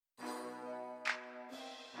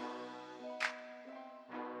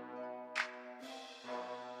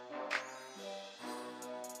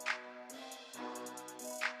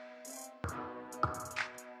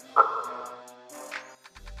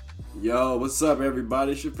Yo, what's up,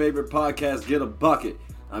 everybody? It's your favorite podcast, Get a Bucket.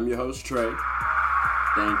 I'm your host, Trey.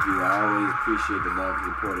 Thank you. I always appreciate the love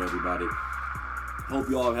and support, everybody. Hope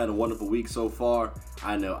you all have had a wonderful week so far.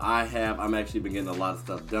 I know I have. I'm actually been getting a lot of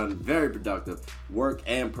stuff done. Very productive. Work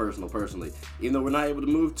and personally. Even though we're not able to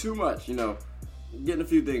move too much, getting a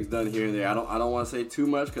few things done here and there. I don't want to say too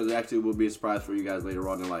much because it actually will be a surprise for you guys later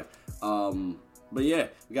on in life. But yeah,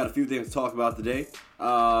 we got a few things to talk about today.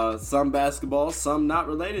 Some basketball, some not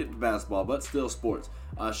related to basketball, but still sports.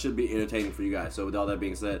 Should be entertaining for you guys. So with all that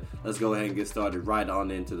being said, let's go ahead and get started right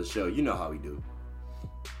on into the show. You know how we do.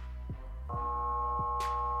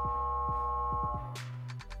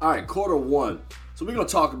 All right, quarter one. So we're going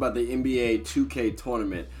to talk about the NBA 2K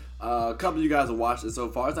tournament. A couple of you guys have watched it so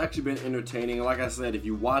far. It's actually been entertaining. Like I said, if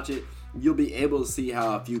you watch it, you'll be able to see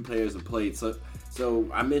how a few players have played. So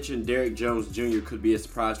I mentioned Derrick Jones Jr. could be a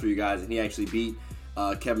surprise for you guys, and he actually beat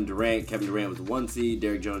Kevin Durant. Kevin Durant was the 1 seed.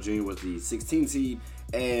 Derrick Jones Jr. was the 16 seed.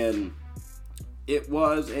 And it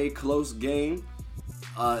was a close game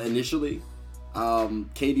initially.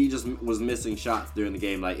 KD just was missing shots during the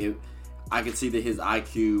game. I could see that his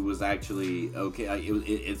IQ was actually okay.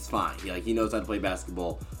 It's fine. He knows how to play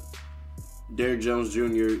basketball. Derrick Jones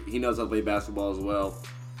Jr., he knows how to play basketball as well.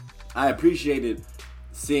 I appreciated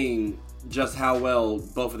seeing just how well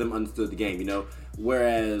both of them understood the game,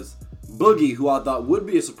 Whereas Boogie, who I thought would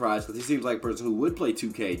be a surprise because he seems like a person who would play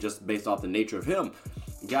 2K just based off the nature of him,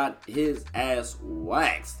 got his ass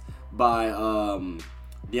waxed by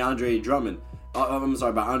Andre Drummond. By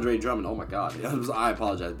Andre Drummond. Oh my God. I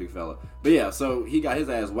apologize, big fella. But yeah, so he got his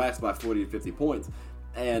ass waxed by 40 to 50 points.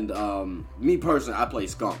 And me personally, I play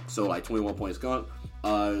skunk. So 21 point skunk,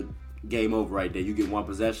 game over right there. You get one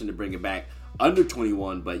possession to bring it back under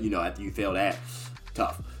 21, but after you fail that,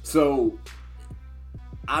 tough. So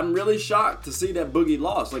I'm really shocked to see that Boogie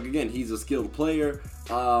lost. Again, he's a skilled player.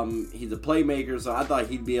 He's a playmaker, so I thought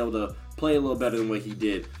he'd be able to play a little better than what he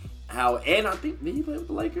did. And I think, did he play with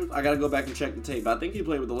the Lakers? I gotta go back and check the tape. But I think he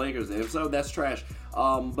played with the Lakers, and if so, that's trash.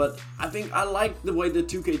 But I think I like the way the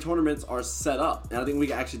 2K tournaments are set up, and I think we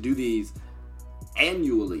can actually do these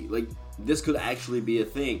annually. This could actually be a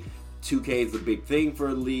thing. 2K is a big thing for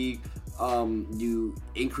a league. You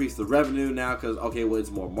increase the revenue now because,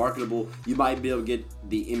 it's more marketable. You might be able to get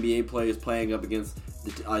the NBA players playing up against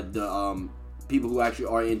the people who actually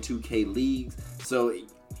are in 2K leagues. So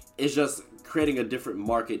it's just creating a different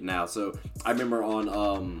market now. So I remember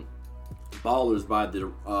on Ballers by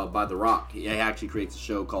the Rock, he actually creates a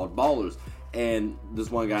show called Ballers, and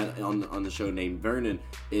this one guy on the show named Vernon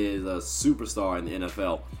is a superstar in the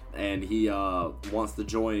NFL, and he wants to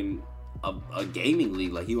join a gaming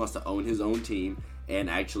league. He wants to own his own team and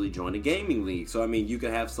actually join a gaming league. So you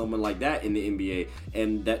could have someone like that in the NBA,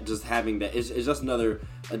 and that just having that is just another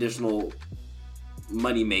additional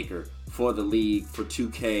money maker for the league, for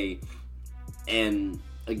 2K. And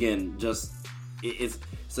again, it's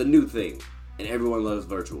a new thing, and everyone loves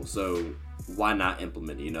virtual, so why not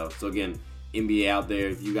implement it, So again, NBA out there,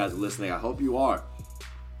 if you guys are listening, I hope you are.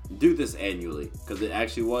 Do this annually, because it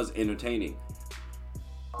actually was entertaining.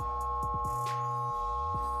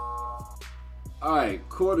 Alright,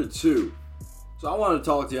 quarter two. So I want to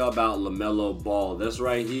talk to y'all about Lamelo Ball. That's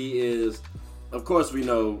right, he is, of course we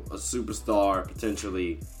know, a superstar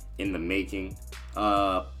potentially in the making.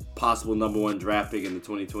 Possible number one draft pick in the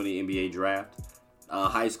 2020 NBA draft.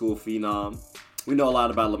 High school phenom. We know a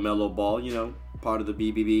lot about Lamelo Ball, part of the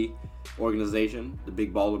BBB organization, the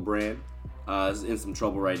Big Baller brand. Is in some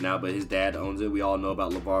trouble right now, but his dad owns it. We all know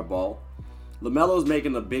about LeVar Ball. LaMelo's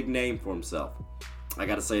making a big name for himself. I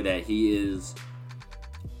gotta say that he is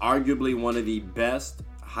arguably one of the best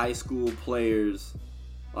high school players,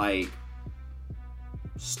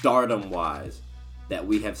 stardom-wise, that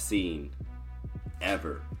we have seen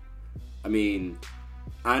ever.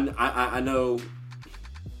 I know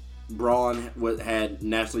Braun had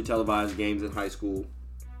nationally televised games in high school.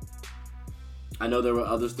 I know there were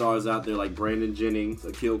other stars out there like Brandon Jennings,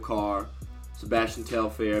 Akil Carr, Sebastian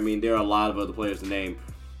Telfair. There are a lot of other players to name.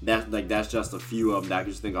 That's just a few of them that I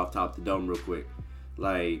can just think off top of the dome real quick.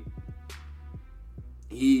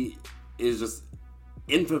 He is just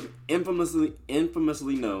infamously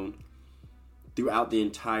known throughout the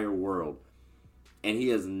entire world. And he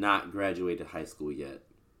has not graduated high school yet.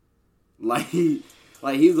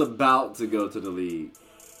 He's about to go to the league.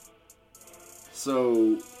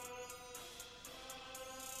 So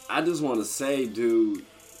I just want to say, dude,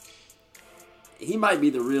 he might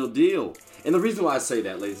be the real deal. And the reason why I say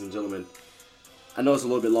that, ladies and gentlemen, I know it's a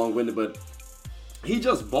little bit long-winded, but he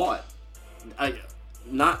just bought,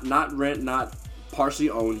 not rent, not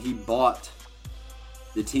partially owned. He bought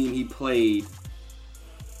the team he played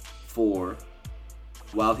for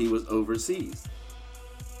while he was overseas.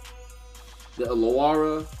 The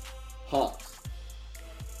Illawarra Hawks.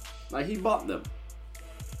 Like, he bought them.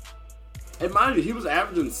 And mind you, he was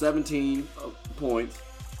averaging 17 points,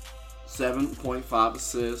 7.5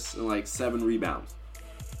 assists, and like 7 rebounds.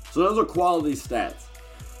 So those are quality stats.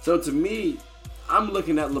 So to me, I'm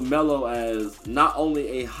looking at Lamelo as not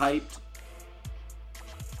only a hyped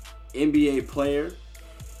NBA player,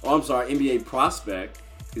 NBA prospect.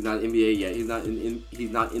 He's not NBA yet. He's not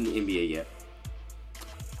in the NBA yet.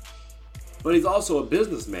 But he's also a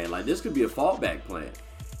businessman. Like, this could be a fallback plan.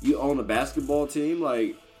 You own a basketball team,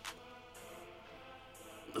 like,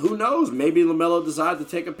 who knows? Maybe LaMelo decides to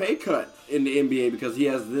take a pay cut in the NBA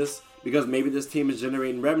because maybe this team is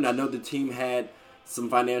generating revenue. I know the team had some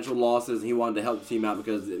financial losses and he wanted to help the team out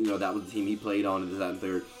because, that was the team he played on and this, that, and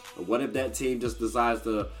third. But what if that team just decides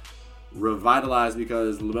to revitalize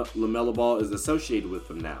because LaMelo Ball is associated with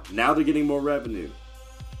them now? Now they're getting more revenue.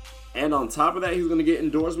 And on top of that, he's going to get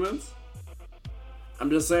endorsements. I'm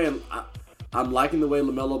just saying, I'm liking the way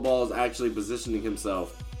LaMelo Ball is actually positioning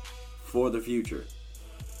himself for the future.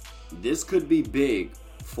 This could be big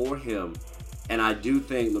for him, and I do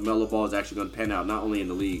think LaMelo Ball is actually going to pan out, not only in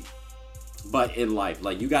the league, but in life.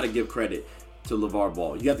 Like, you got to give credit to LeVar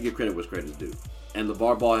Ball. You have to give credit where credit is due. And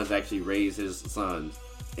LeVar Ball has actually raised his sons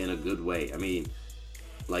in a good way. I mean,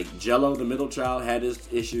 like, Jello, the middle child, had his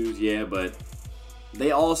issues, yeah, but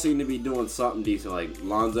they all seem to be doing something decent. Like,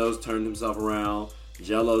 Lonzo's turned himself around.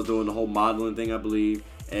 Jello's doing the whole modeling thing, I believe.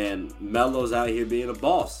 And Melo's out here being a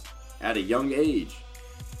boss at a young age.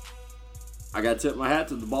 I got to tip my hat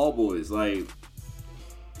to the Ball boys. Like,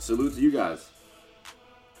 salute to you guys.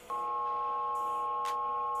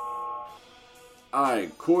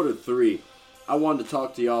 Alright, quarter 3. I wanted to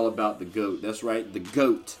talk to y'all about the GOAT. That's right, the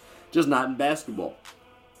GOAT. Just not in basketball.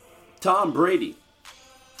 Tom Brady.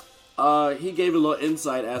 He gave a little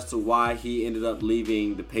insight as to why he ended up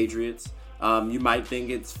leaving the Patriots. You might think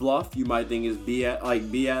it's fluff. You might think it's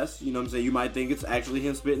BS. You know what I'm saying? You might think it's actually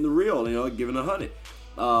him spitting the real, giving 100.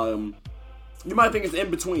 You might think it's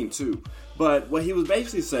in between, too. But what he was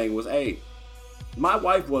basically saying was, hey, my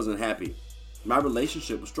wife wasn't happy. My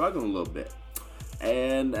relationship was struggling a little bit.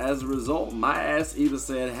 And as a result, my ass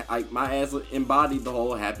embodied the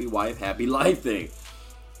whole happy wife, happy life thing.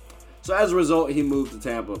 So as a result, he moved to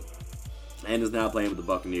Tampa and is now playing with the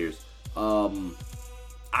Buccaneers.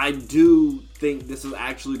 I do think this is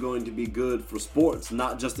actually going to be good for sports,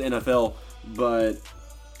 not just the NFL, but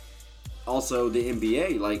also the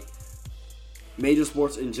NBA. Like, major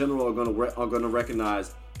sports in general are going to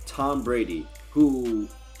recognize Tom Brady, who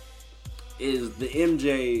is the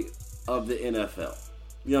MJ of the NFL.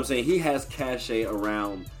 You know what I'm saying? He has cachet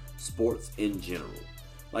around sports in general.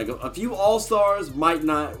 Like, a few All-Stars might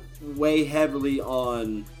not weigh heavily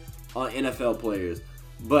on NFL players,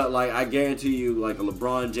 but like, I guarantee you, like a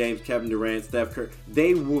LeBron James, Kevin Durant, Steph Curry,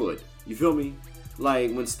 they would. You feel me?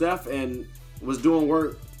 Like, when Steph was doing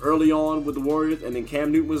work early on with the Warriors, and then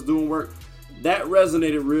Cam Newton was doing work, that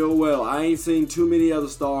resonated real well. I ain't seen too many other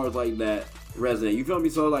stars like that resonate. You feel me?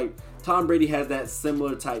 So, like, Tom Brady has that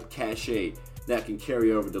similar type cachet that can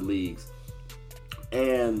carry over the leagues.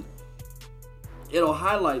 And it'll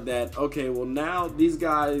highlight that, okay, well, now these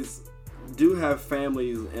guys do have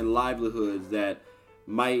families and livelihoods that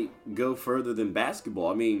might go further than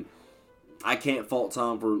basketball. I mean, I can't fault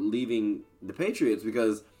Tom for leaving the Patriots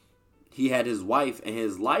because he had his wife and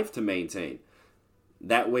his life to maintain.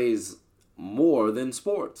 That weighs more than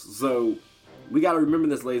sports. So we got to remember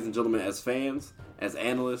this, ladies and gentlemen, as fans, as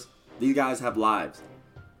analysts, these guys have lives.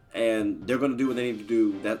 And they're going to do what they need to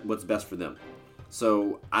do, what's best for them.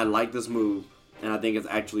 So I like this move, and I think it's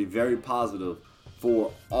actually very positive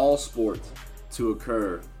for all sports to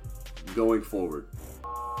occur going forward.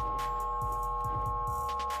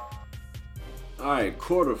 Alright,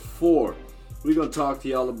 quarter 4. We're going to talk to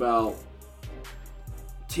y'all about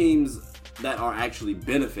teams that are actually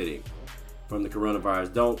benefiting from the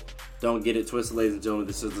coronavirus. Don't get it twisted, ladies and gentlemen.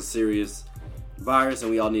 This is a serious virus, and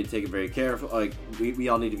we all need to take it very careful. Like, we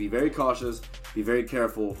all need to be very cautious, be very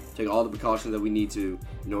careful, take all the precautions that we need to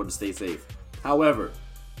in order to stay safe. However,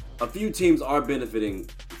 a few teams are benefiting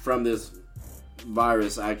from this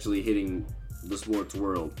virus actually hitting the sports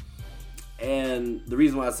world. And the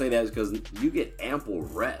reason why I say that is because you get ample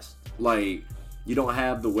rest. Like, you don't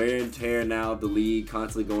have the wear and tear now of the league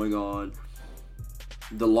constantly going on.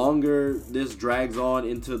 The longer this drags on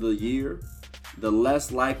into the year, the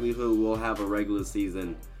less likelihood we'll have a regular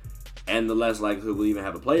season, and the less likelihood we'll even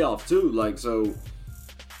have a playoff too. Like, so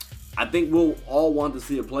I think we'll all want to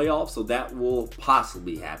see a playoff, so that will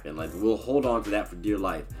possibly happen. Like, we'll hold on to that for dear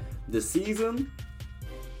life. The season,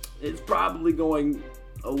 it's probably going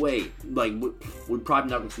away. Like, we're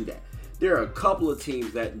probably not going to see that. There are a couple of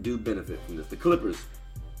teams that do benefit from this. The Clippers,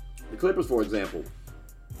 for example,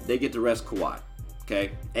 they get to rest Kawhi,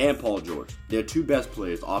 okay, and Paul George. They're two best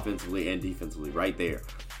players offensively and defensively right there.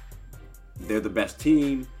 They're the best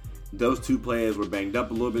team. Those two players were banged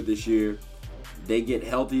up a little bit this year. They get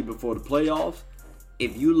healthy before the playoffs.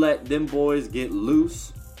 If you let them boys get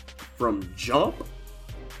loose from jump,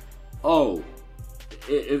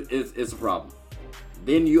 it's a problem.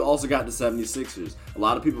 Then you also got the 76ers. A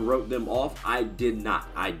lot of people wrote them off. I did not.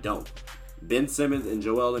 I don't. Ben Simmons and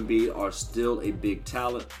Joel Embiid are still a big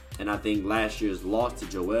talent. And I think last year's loss to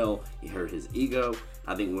Joel, he hurt his ego.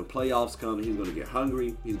 I think when playoffs come, he's going to get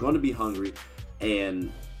hungry. He's going to be hungry.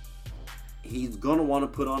 And he's going to want to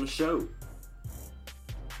put on a show.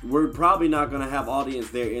 We're probably not going to have audience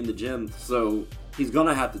there in the gym. So he's going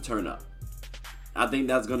to have to turn up. I think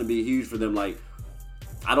that's going to be huge for them. Like,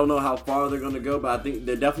 I don't know how far they're going to go, but I think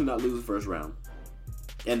they're definitely not losing first round.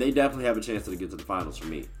 And they definitely have a chance to get to the finals for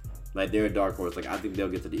me. Like, they're a dark horse. Like, I think they'll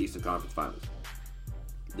get to the Eastern Conference Finals.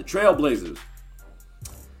 The Trailblazers,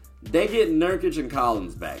 they get Nurkic and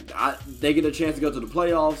Collins back. They get a chance to go to the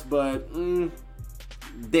playoffs, but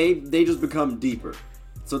they just become deeper.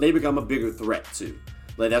 So they become a bigger threat, too.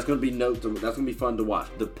 Like, that's going to be fun to watch.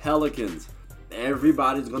 The Pelicans,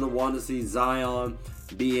 everybody's going to want to see Zion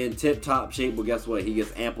be in tip-top shape. Well, guess what? He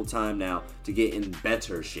gets ample time now to get in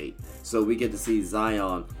better shape. So we get to see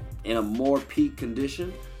Zion in a more peak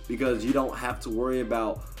condition because you don't have to worry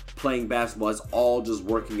about playing basketball. It's all just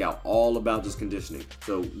working out, all about just conditioning.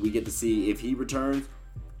 So we get to see if he returns,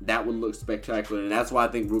 that would look spectacular. And that's why I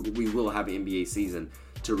think we will have an NBA season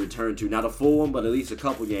to return to. Not a full one, but at least a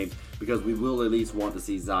couple games because we will at least want to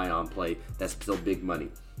see Zion play. That's still big money.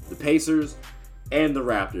 The Pacers and the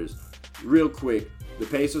Raptors. Real quick, the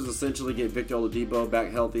Pacers essentially get Victor Oladipo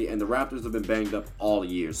back healthy, and the Raptors have been banged up all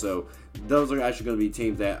year. So those are actually going to be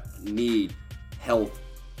teams that need health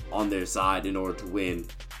on their side in order to win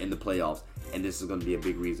in the playoffs, and this is going to be a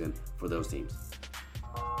big reason for those teams.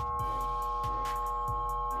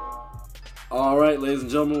 All right, ladies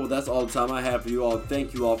and gentlemen, well, that's all the time I have for you all.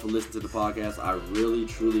 Thank you all for listening to the podcast. I really,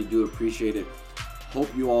 truly do appreciate it.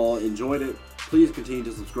 Hope you all enjoyed it. Please continue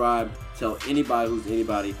to subscribe. Tell anybody who's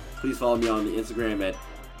anybody. Please follow me on the Instagram at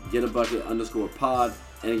getabucket_pod.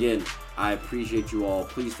 And again, I appreciate you all.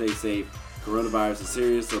 Please stay safe. Coronavirus is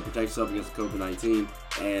serious, so protect yourself against COVID-19.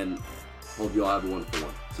 And hope you all have a wonderful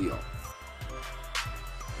one. See y'all.